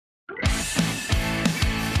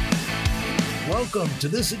Welcome to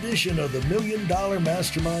this edition of the $1 Million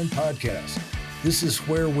Mastermind Podcast. This is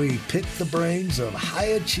where we pick the brains of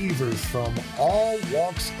high achievers from all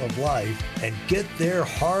walks of life and get their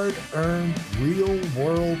hard-earned,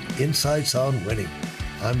 real-world insights on winning.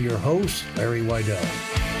 I'm your host, Larry Weidel.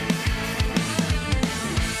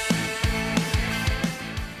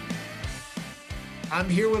 I'm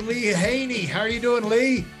here with Lee Haney. How are you doing,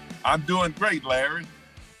 Lee? I'm doing great, Larry.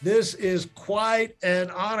 This is quite an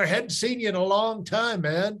honor. Hadn't seen you in a long time,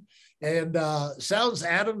 man. And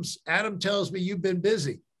Adam tells me you've been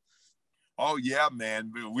busy. Oh, yeah,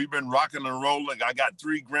 man. We've been rocking and rolling. I got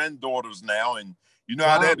 3 granddaughters now, and you know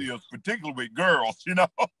Wow. how that is, particularly with girls, you know.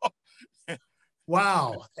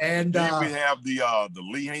 Wow. And we have the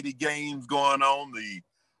Lee Haney Games going on, the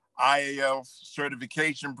IAF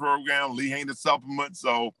certification program, Lee Haney supplement.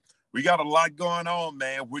 So we got a lot going on,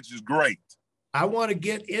 man, which is great. I want to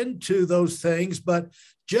get into those things, but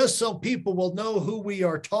just so people will know who we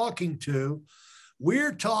are talking to,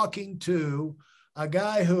 we're talking to a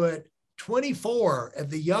guy who at 24, at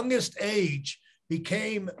the youngest age,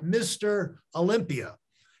 became Mr. Olympia.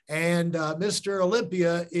 And Mr.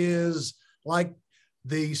 Olympia is like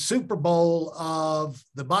the Super Bowl of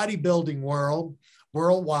the bodybuilding world,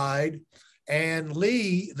 worldwide. And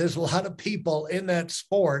Lee, there's a lot of people in that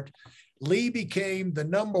sport. Lee became the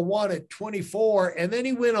number 1 at 24, and then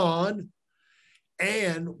he went on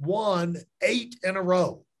and won 8 in a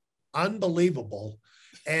row. Unbelievable.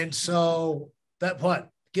 And so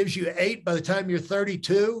that gives you 8 by the time you're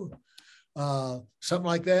 32, something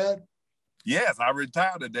like that? Yes, I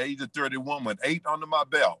retired at the age of 31 with 8 under my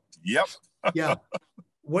belt. Yep. Yeah.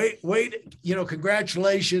 Wait,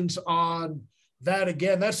 congratulations on that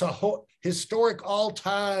again. That's a historic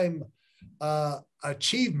all-time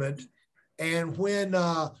achievement. And when,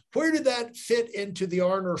 where did that fit into the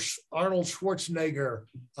Arnold Schwarzenegger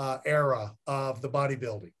era of the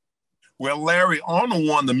bodybuilding? Well, Larry, Arnold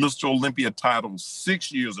won the Mr. Olympia title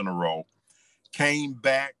 6 years in a row, came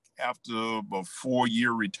back after a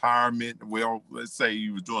 4-year retirement. Well, let's say he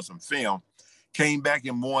was doing some film, came back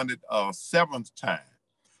and won it a 7th time.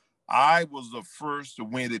 I was the first to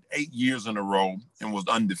win it 8 years in a row and was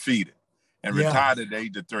undefeated and retired at the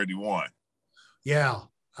age of 31. Yeah.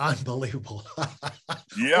 Unbelievable.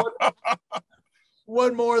 Yeah.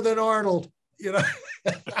 One more than Arnold, you know.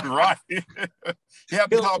 Right. You have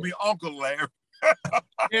to call me Uncle Larry.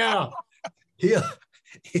 Yeah.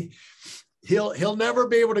 He'll never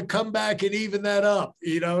be able to come back and even that up,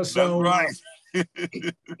 you know. So that's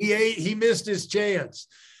right. he missed his chance.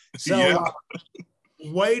 So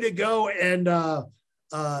way to go. And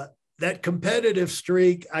that competitive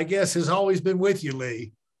streak, I guess, has always been with you,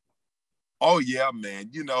 Lee. Oh, yeah, man.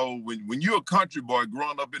 You know, when you're a country boy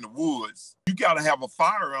growing up in the woods, you got to have a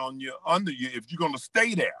fire under you if you're going to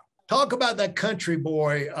stay there. Talk about that country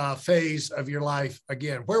boy phase of your life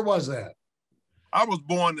again. Where was that? I was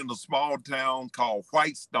born in a small town called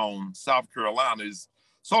Whitestone, South Carolina. It's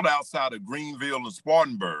sort of outside of Greenville and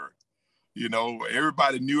Spartanburg. You know,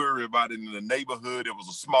 everybody knew everybody in the neighborhood. It was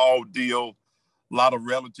a small deal. A lot of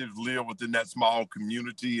relatives lived within that small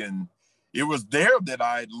community, and it was there that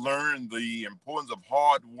I learned the importance of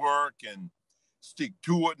hard work and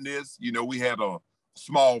stick-to-itness. You know, we had a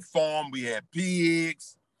small farm. We had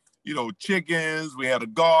pigs, you know, chickens. We had a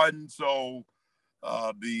garden. So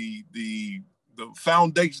the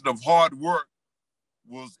foundation of hard work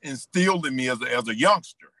was instilled in me as a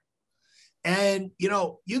youngster. And, you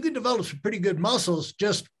know, you can develop some pretty good muscles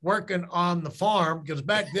just working on the farm, because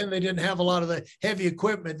back then they didn't have a lot of the heavy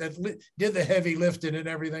equipment that did the heavy lifting and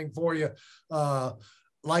everything for you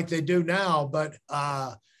like they do now. But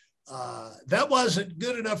that wasn't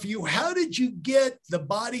good enough for you. How did you get the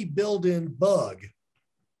bodybuilding bug?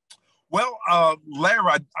 Well,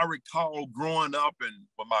 Larry, I recall growing up, and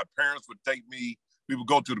when my parents would take me, we would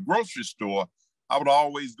go to the grocery store. I would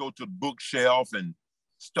always go to the bookshelf and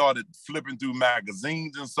started flipping through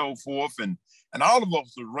magazines and so forth. And all of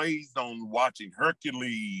us were raised on watching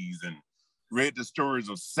Hercules and read the stories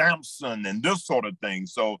of Samson and this sort of thing.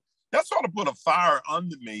 So that sort of put a fire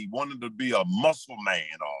under me, wanting to be a muscle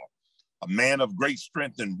man or a man of great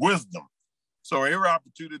strength and wisdom. So every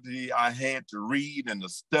opportunity I had to read and to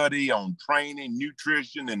study on training,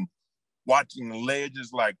 nutrition, and watching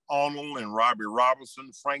legends like Arnold and Robbie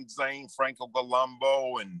Robertson, Frank Zane, Franco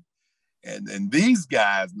Colombo, and these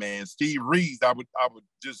guys, man, Steve Reeves, I would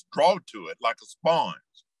just draw to it like a sponge.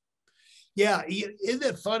 Yeah, isn't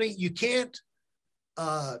it funny? You can't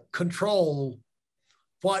control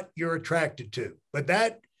what you're attracted to, but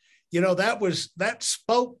that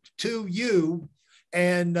spoke to you.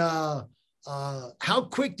 And how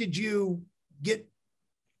quick did you get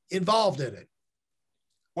involved in it?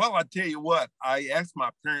 Well, I tell you what, I asked my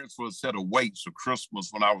parents for a set of weights for Christmas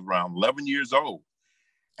when I was around 11 years old,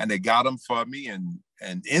 and they got them for me. And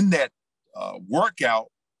in that workout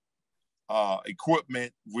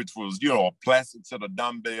equipment, which was, you know, a plastic set of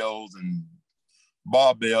dumbbells and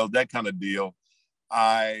barbells, that kind of deal,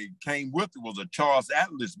 I came with it was a Charles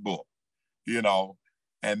Atlas book, you know,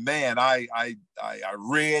 and man, I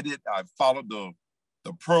read it. I followed the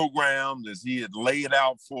program as he had laid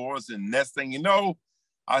out for us, and next thing you know,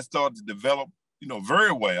 I started to develop, you know,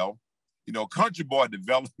 very well, you know, country boy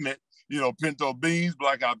development, you know, pinto beans,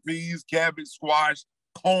 black eyed peas, cabbage, squash,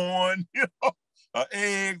 corn, you know,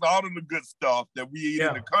 eggs, all of the good stuff that we eat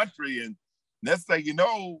in the country. And next thing you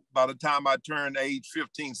know, by the time I turned age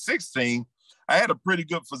 15, 16, I had a pretty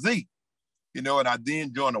good physique, you know, and I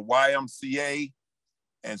then joined the YMCA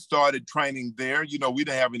and started training there. You know, we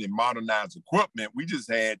didn't have any modernized equipment. We just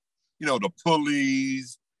had, you know, the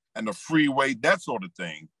pulleys and the free weight, that sort of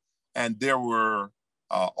thing. And there were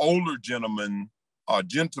older gentlemen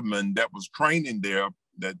that was training there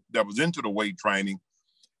that was into the weight training.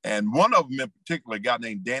 And one of them in particular, a guy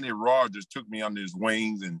named Danny Rogers, took me under his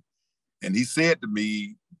wings, and he said to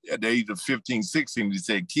me at the age of 15, 16, he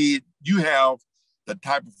said, "Kid, you have the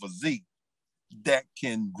type of physique that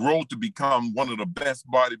can grow to become one of the best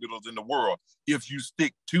bodybuilders in the world if you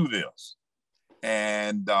stick to this."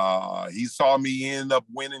 And he saw me end up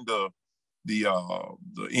winning the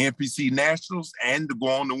NPC Nationals and to go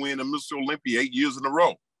on to win the Mr. Olympia 8 years in a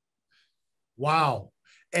row. Wow.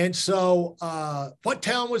 And so what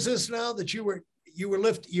town was this now that you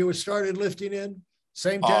were started lifting in?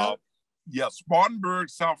 Same town? Yeah, Spartanburg,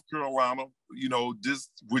 South Carolina, you know,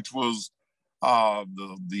 which was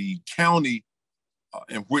the county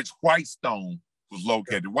in which Whitestone was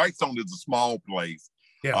located. Whitestone is a small place,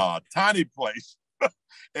 tiny place.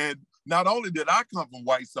 And not only did I come from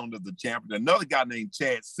Whitestone as a champion, another guy named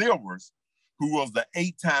Chad Silvers, who was the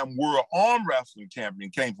 8-time world arm wrestling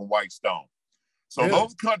champion, came from Whitestone. So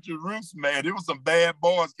those country roots, man, there was some bad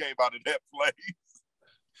boys came out of that place.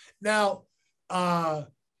 Now,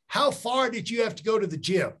 how far did you have to go to the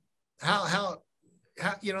gym? How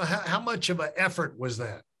much of an effort was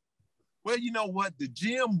that? Well, you know what? The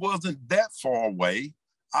gym wasn't that far away.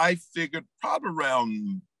 I figured probably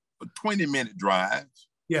around a 20-minute drive.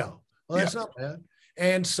 Yeah. Well, that's not bad.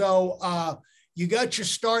 And so you got your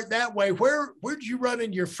start that way. Where did you run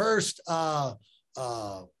in your first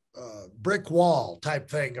brick wall type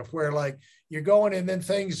thing of where like you're going and then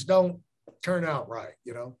things don't turn out right,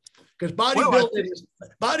 you know? Because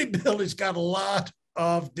bodybuilding's got a lot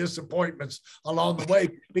of disappointments along the way,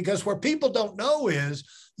 because where people don't know is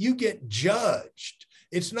you get judged.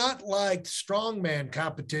 It's not like strongman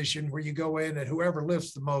competition where you go in and whoever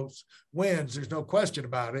lifts the most wins. There's no question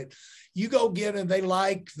about it. You go get and they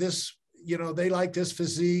like this, you know, they like this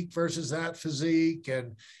physique versus that physique.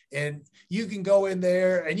 And you can go in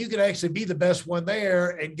there and you can actually be the best one there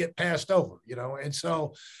and get passed over, you know? And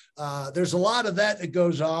so there's a lot of that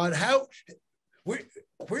goes on.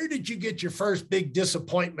 Where did you get your first big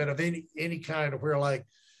disappointment of any kind of where like,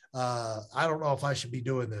 I don't know if I should be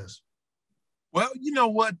doing this? Well, you know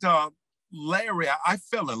what, Larry, I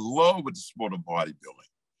fell in love with the sport of bodybuilding.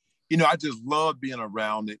 You know, I just loved being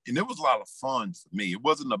around it. And it was a lot of fun for me. It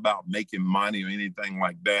wasn't about making money or anything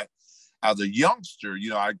like that. As a youngster,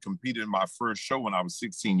 you know, I competed in my first show when I was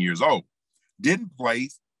 16 years old. Didn't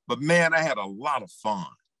place, but man, I had a lot of fun.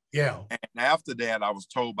 Yeah. And after that, I was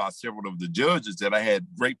told by several of the judges that I had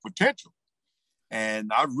great potential.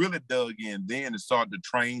 And I really dug in then and started to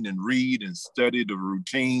train and read and study the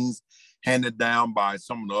routines handed down by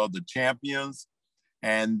some of the other champions.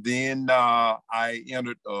 And then I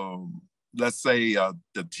entered,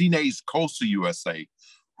 the Teenage Coastal USA,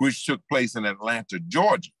 which took place in Atlanta,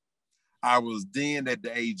 Georgia. I was then at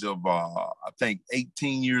the age of, I think,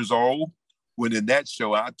 18 years old when in that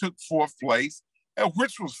show. I took 4th place,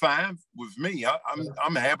 which was fine with me.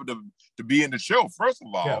 I'm happy to be in the show, first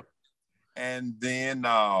of all. Yeah. And then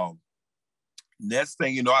next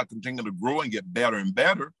thing you know, I continued to grow and get better and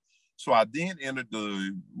better. So I then entered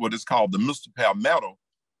what is called the Mr. Palmetto,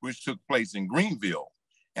 which took place in Greenville.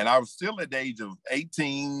 And I was still at the age of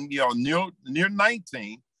 18, you know, near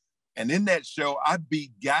 19. And in that show, I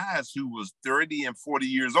beat guys who was 30 and 40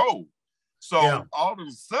 years old. So all of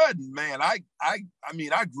a sudden, man, I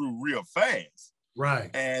grew real fast. Right.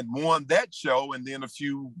 And won that show. And then a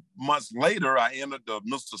few months later, I entered the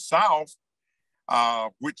Mr. South,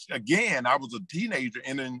 which again, I was a teenager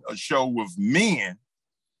entering a show with men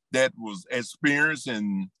that was experienced,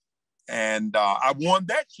 and I won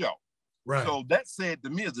that show. Right. So that said to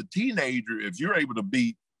me as a teenager, if you're able to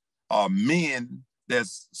beat men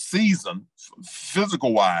that's seasoned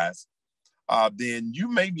physical wise, then you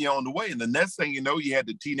may be on the way. And the next thing you know, you had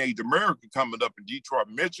the Teenage America coming up in Detroit,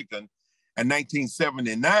 Michigan in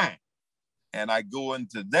 1979. And I go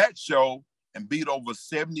into that show and beat over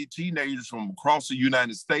 70 teenagers from across the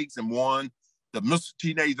United States and won the Mr.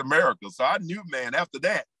 Teenage America. So I knew, man, after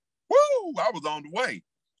that, woo, I was on the way.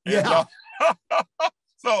 And, Yeah.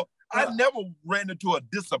 So I never ran into a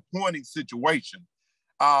disappointing situation.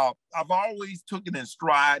 I've always took it in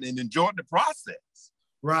stride and enjoyed the process.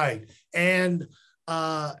 Right. And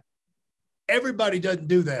everybody doesn't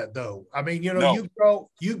do that, though. I mean, you know, No.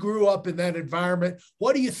 you grew up in that environment.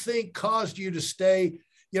 What do you think caused you to stay?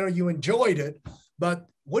 You know, you enjoyed it, but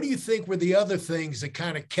what do you think were the other things that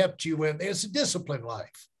kind of kept you in? It's a disciplined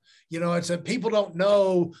life. You know, it's that people don't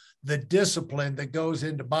know the discipline that goes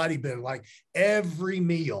into bodybuilding, like every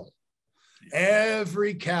meal,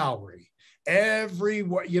 every calorie,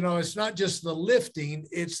 you know, it's not just the lifting,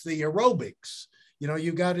 it's the aerobics. You know,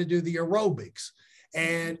 you got to do the aerobics,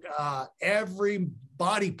 and every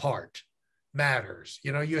body part matters.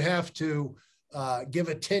 You know, you have to give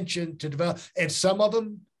attention to develop, and some of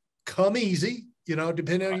them come easy, you know,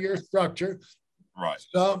 depending on your structure. Right.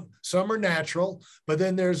 Some are natural, but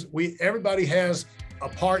then everybody has a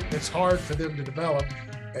part that's hard for them to develop,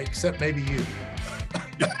 except maybe you.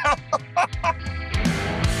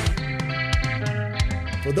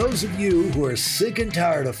 For those of you who are sick and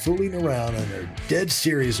tired of fooling around and are dead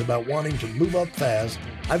serious about wanting to move up fast,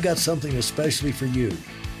 I've got something especially for you.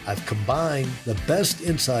 I've combined the best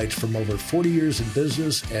insights from over 40 years in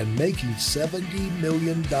business and making $70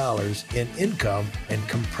 million in income and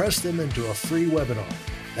compressed them into a free webinar.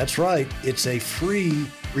 That's right, it's a free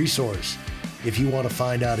resource. If you want to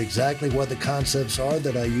find out exactly what the concepts are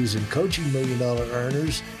that I use in coaching $1 million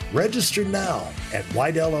earners, register now at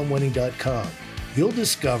WeidellOnWinning.com. You'll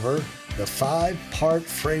discover the 5-part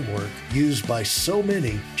framework used by so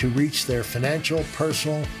many to reach their financial,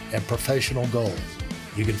 personal, and professional goals.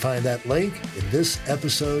 You can find that link in this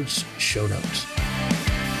episode's show notes.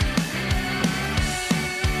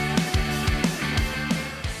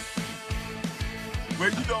 Well,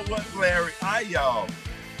 you know what, Larry? I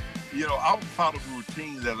was part of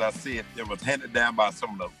routines, as I said, that was handed down by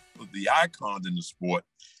some of the icons in the sport.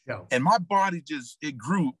 Yeah. And my body it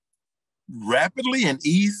grew rapidly and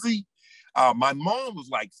easy. My mom was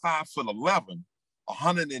like 5'11",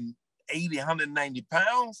 180, 190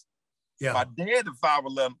 pounds. Yeah. My dad is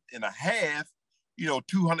 5'11 and a half,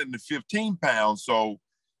 215 pounds. So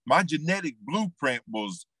my genetic blueprint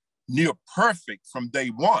was near perfect from day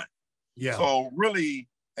one. Yeah. So really,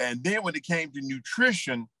 and then when it came to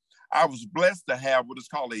nutrition, I was blessed to have what is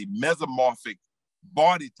called a mesomorphic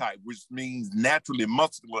body type, which means naturally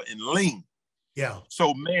muscular and lean. Yeah.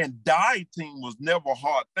 So man, dieting was never a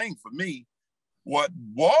hard thing for me. What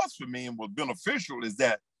was for me and was beneficial is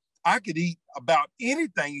that I could eat about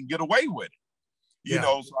anything and get away with it. You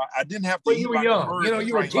know, so I didn't have to eat like a bird. You know,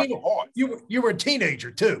 you were a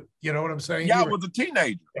teenager too. You know what I'm saying? Yeah, I was a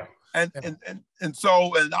teenager. Yeah. And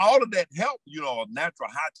so all of that helped, a natural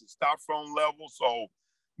high testosterone level. So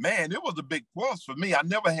man, it was a big plus for me. I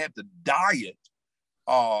never had to diet.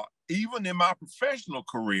 Even in my professional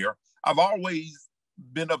career, I've always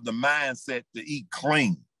been of the mindset to eat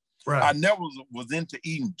clean. Right. I never was into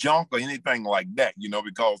eating junk or anything like that,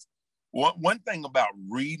 because one thing about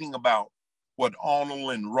reading about what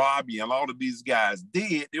Arnold and Robbie and all of these guys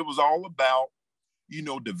did, it was all about,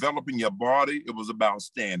 developing your body. It was about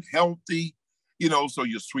staying healthy, so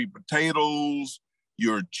your sweet potatoes,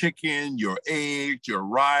 your chicken, your eggs, your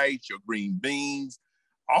rice, your green beans,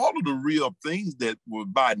 all of the real things that were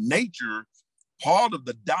by nature part of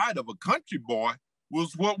the diet of a country boy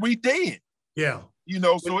was what we did. Yeah.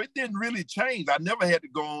 So it didn't really change. I never had to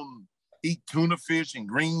go and eat tuna fish and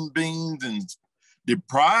green beans and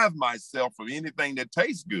deprive myself of anything that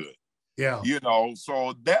tastes good. Yeah.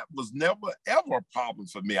 So that was never, ever a problem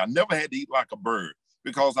for me. I never had to eat like a bird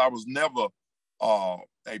because I was never a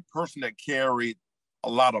person that carried a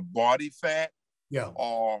lot of body fat. Yeah.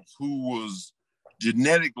 Or who was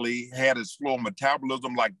genetically had a slow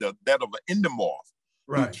metabolism like that of an endomorph,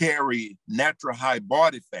 right, who carry natural high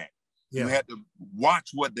body fat. Yeah. You had to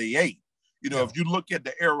watch what they ate. If you look at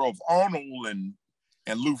the era of Arnold and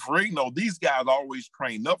Lou Ferrigno, these guys always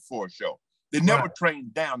trained up for a show. They never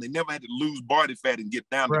trained down. They never had to lose body fat and get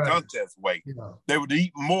down to contest weight. Yeah. They would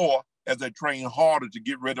eat more as they trained harder to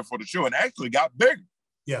get ready for the show and actually got bigger.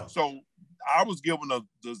 Yeah. So I was given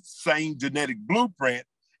the same genetic blueprint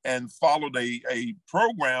and followed a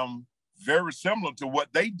program very similar to what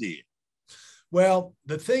they did. Well,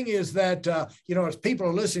 the thing is that, as people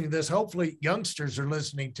are listening to this, hopefully youngsters are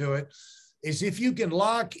listening to it. is if you can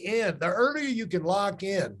lock in, the earlier you can lock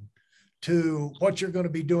in to what you're going to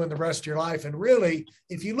be doing the rest of your life. And really,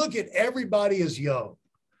 if you look at everybody as young,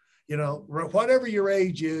 you know, whatever your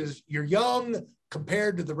age is, you're young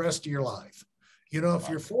compared to the rest of your life. You know, if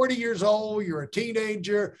you're 40 years old, you're a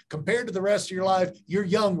teenager, compared to the rest of your life, you're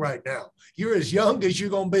young right now. You're as young as you're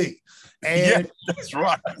going to be. And yeah, that's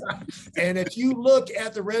right. And if you look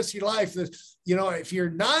at the rest of your life, you know, if you're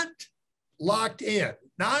not locked in,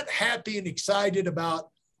 not happy and excited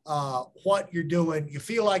about what you're doing, you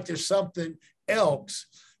feel like there's something else,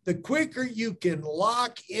 the quicker you can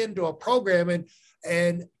lock into a program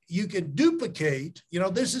and you can duplicate, you know,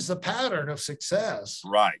 this is the pattern of success.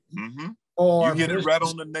 Right. Mm-hmm. Or you hit it right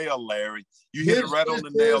on the nail, Larry. You hit it right on the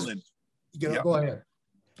nail. And go ahead.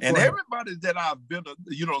 And everybody that I've been,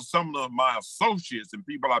 you know, some of my associates and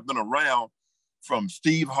people I've been around, from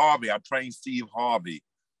Steve Harvey, I trained Steve Harvey.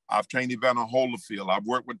 I've trained Evander Hollifield. I've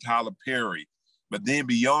worked with Tyler Perry. But then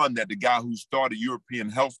beyond that, the guy who started European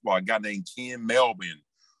Health Spa, a guy named Ken Melvin,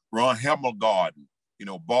 Ron Hemmelgarden, you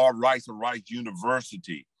know, Bob Rice of Rice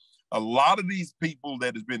University. A lot of these people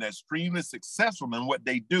that has been extremely successful in what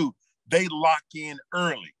they do, they lock in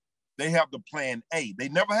early. They have the plan A. They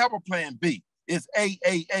never have a plan B. It's A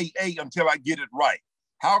until I get it right.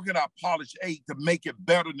 How can I polish A to make it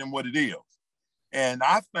better than what it is? And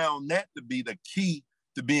I found that to be the key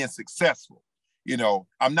to being successful. You know,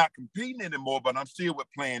 I'm not competing anymore, but I'm still with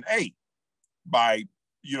plan A by,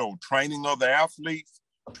 you know, training other athletes,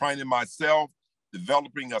 training myself,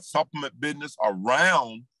 developing a supplement business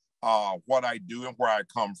around what I do and where I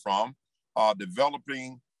come from,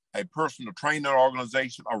 developing a personal trainer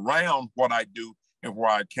organization around what I do and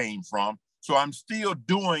where I came from. So I'm still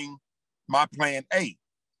doing my plan A,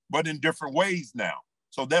 but in different ways now.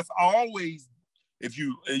 So that's always, if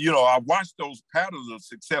you know, I watch those patterns of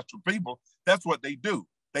successful people, that's what they do.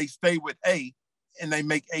 They stay with A and they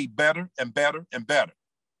make A better and better and better.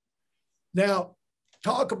 Now,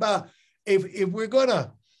 talk about, if we're going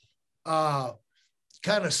to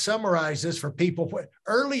kind of summarize this for people,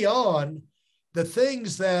 early on, the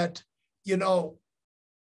things that, you know,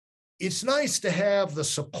 it's nice to have the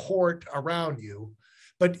support around you,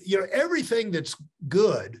 but, you know, everything that's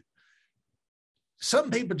good, some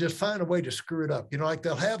people just find a way to screw it up. You know, like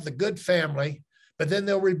they'll have the good family, but then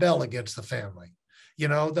they'll rebel against the family. You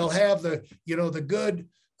know, they'll have the, you know, the good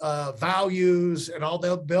values and all,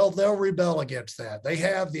 they'll rebel against that. They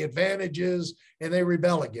have the advantages and they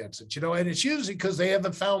rebel against it, you know, and it's usually because they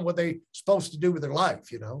haven't found what they're supposed to do with their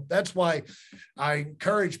life. You know, that's why I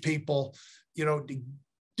encourage people, you know, to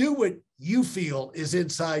do what you feel is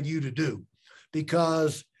inside you to do,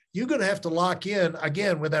 because you're going to have to lock in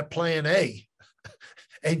again with that plan A.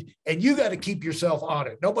 And you got to keep yourself on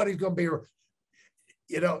it. Nobody's going to be,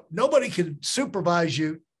 you know, nobody can supervise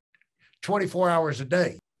you 24 hours a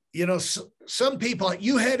day. You know, some people,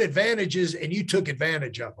 you had advantages and you took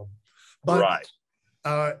advantage of them. But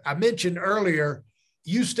right. I mentioned earlier,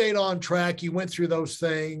 you stayed on track. You went through those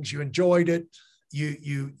things. You enjoyed it.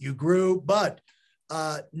 You grew. But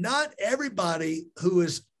not everybody who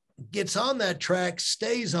gets on that track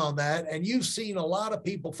stays on that. And you've seen a lot of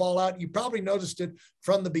people fall out. You probably noticed it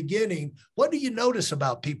from the beginning. What do you notice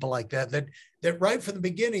about people like that? That right from the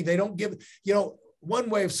beginning, they don't give, you know,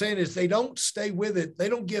 one way of saying it is they don't stay with it. They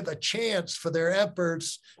don't give a chance for their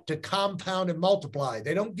efforts to compound and multiply.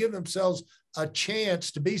 They don't give themselves a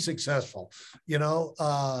chance to be successful. You know,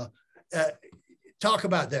 talk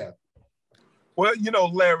about that. Well, you know,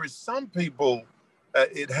 Larry, some people,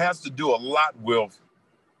 it has to do a lot with,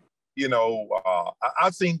 you know,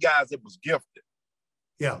 I've seen guys that was gifted,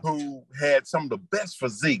 yeah, who had some of the best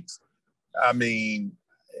physiques. I mean,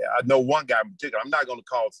 I know one guy in particular, I'm not going to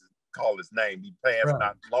call his name. He passed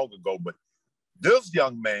not long ago, but this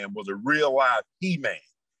young man was a real live He-Man.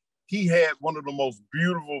 He had one of the most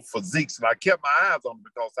beautiful physiques, and I kept my eyes on him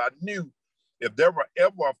because I knew if there were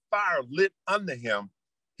ever a fire lit under him,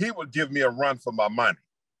 he would give me a run for my money.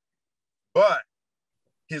 But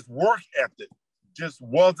his work ethic just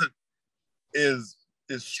wasn't as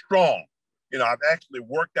strong. You know, I've actually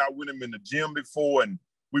worked out with him in the gym before, and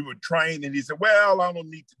we would train, and he said, well, I don't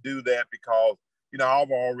need to do that because, you know,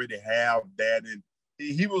 I've already have that. And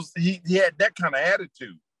he had that kind of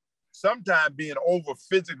attitude. Sometimes being over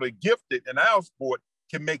physically gifted in our sport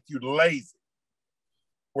can make you lazy.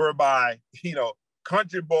 Whereby, you know,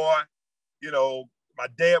 country boy, you know, my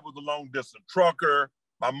dad was a long distance trucker.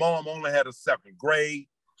 My mom only had a second grade.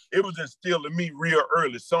 It was instilled in me real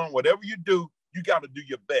early. Son, whatever you do, you got to do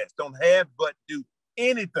your best. Don't have but do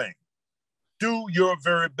anything. Do your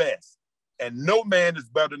very best. And no man is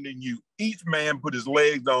better than you. Each man put his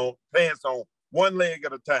pants on one leg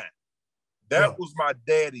at a time. That was my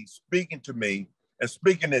daddy speaking to me and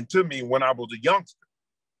speaking into me when I was a youngster.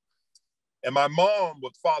 And my mom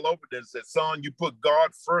would fall over there and said, son, you put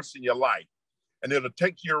God first in your life and it'll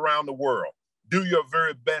take you around the world. Do your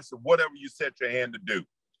very best at whatever you set your hand to do.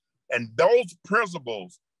 And those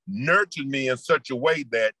principles nurtured me in such a way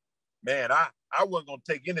that, man, I wasn't going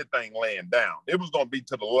to take anything laying down. It was going to be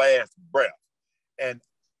to the last breath. And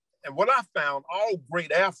what I found, all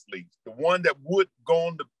great athletes, the one that would go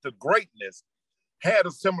on to greatness, had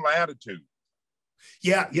a similar attitude.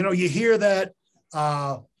 Yeah, you know, you hear that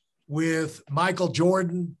with Michael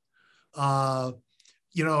Jordan. You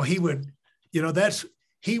know, he would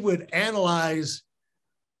analyze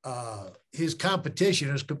his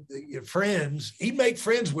competition, his friends. He'd make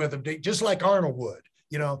friends with them, just like Arnold would.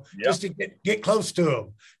 You know, just to get close to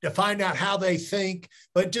them, to find out how they think,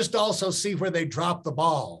 but just also see where they drop the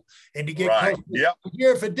ball and to get close. If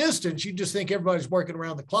you're at a distance, you just think everybody's working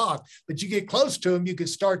around the clock, but you get close to them, you can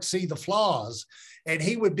start to see the flaws. And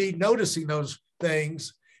he would be noticing those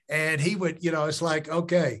things. And he would, you know, it's like,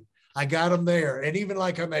 okay, I got him there. And even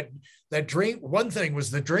like on that dream, one thing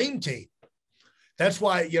was the dream team. That's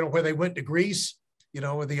why, you know, where they went to Greece, you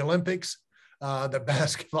know, with the Olympics, the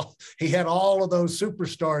basketball, he had all of those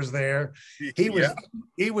superstars there. He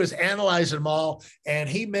was analyzing them all, and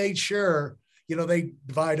he made sure, you know, they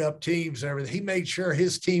divide up teams and everything. He made sure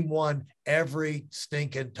his team won every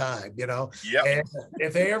stinking time, you know. And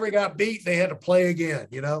if they ever got beat, they had to play again,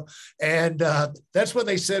 you know. And that's what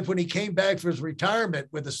they said when he came back for his retirement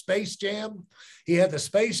with the Space Jam. He had the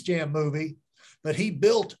Space Jam movie, but he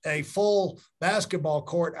built a full basketball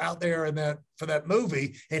court out there for that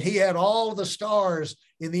movie. And he had all the stars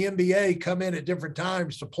in the NBA come in at different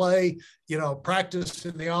times to play, you know, practice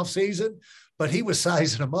in the off season, but he was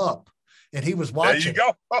sizing them up and he was watching. There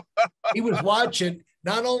you go. He was watching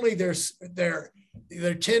not only their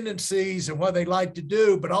tendencies and what they like to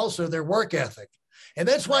do, but also their work ethic. And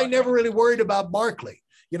that's why he never really worried about Barkley.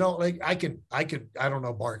 You know, like I don't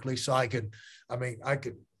know Barkley, so I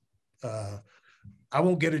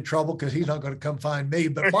won't get in trouble because he's not going to come find me.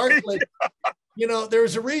 But Barkley, you know,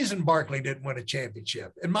 there's a reason Barkley didn't win a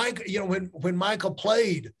championship. And Mike, you know, when Michael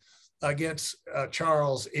played against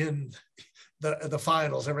Charles in the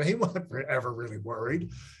finals, he wasn't ever really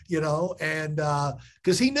worried, you know, and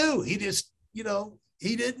because he knew he just, you know,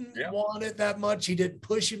 he didn't want it that much. He didn't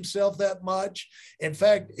push himself that much. In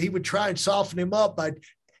fact, he would try and soften him up by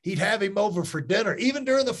he'd have him over for dinner, even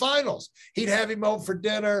during the finals. He'd have him over for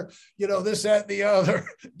dinner, you know, this, that, and the other.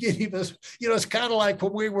 Get him this, you know, it's kind of like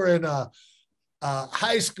when we were in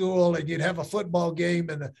high school and you'd have a football game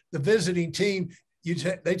and the visiting team,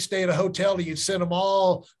 they'd stay at a hotel and you'd send them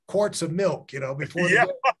all quarts of milk, you know, before the game.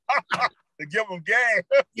 To give them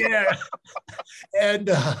game. And,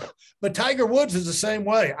 but Tiger Woods is the same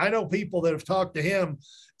way. I know people that have talked to him,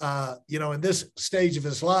 you know, in this stage of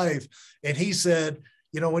his life. And he said,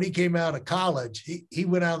 you know, when he came out of college, he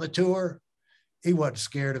went out on the tour. He wasn't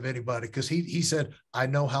scared of anybody because he said, I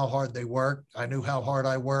know how hard they worked. I knew how hard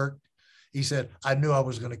I worked. He said, I knew I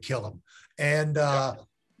was going to kill them. And,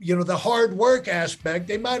 you know, the hard work aspect,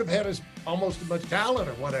 they might have had almost as much talent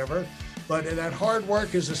or whatever, but that hard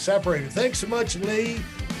work is a separator. Thanks so much, Lee.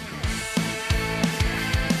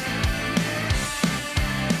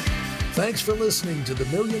 Thanks for listening to the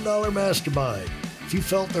 $1 Million Mastermind. If you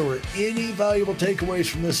felt there were any valuable takeaways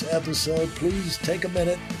from this episode, please take a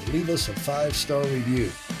minute and leave us a 5-star review.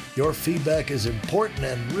 Your feedback is important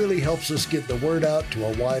and really helps us get the word out to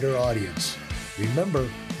a wider audience. Remember,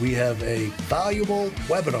 we have a valuable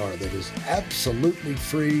webinar that is absolutely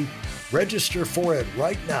free. Register for it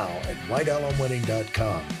right now at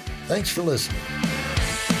whitealumwinning.com. Thanks for listening.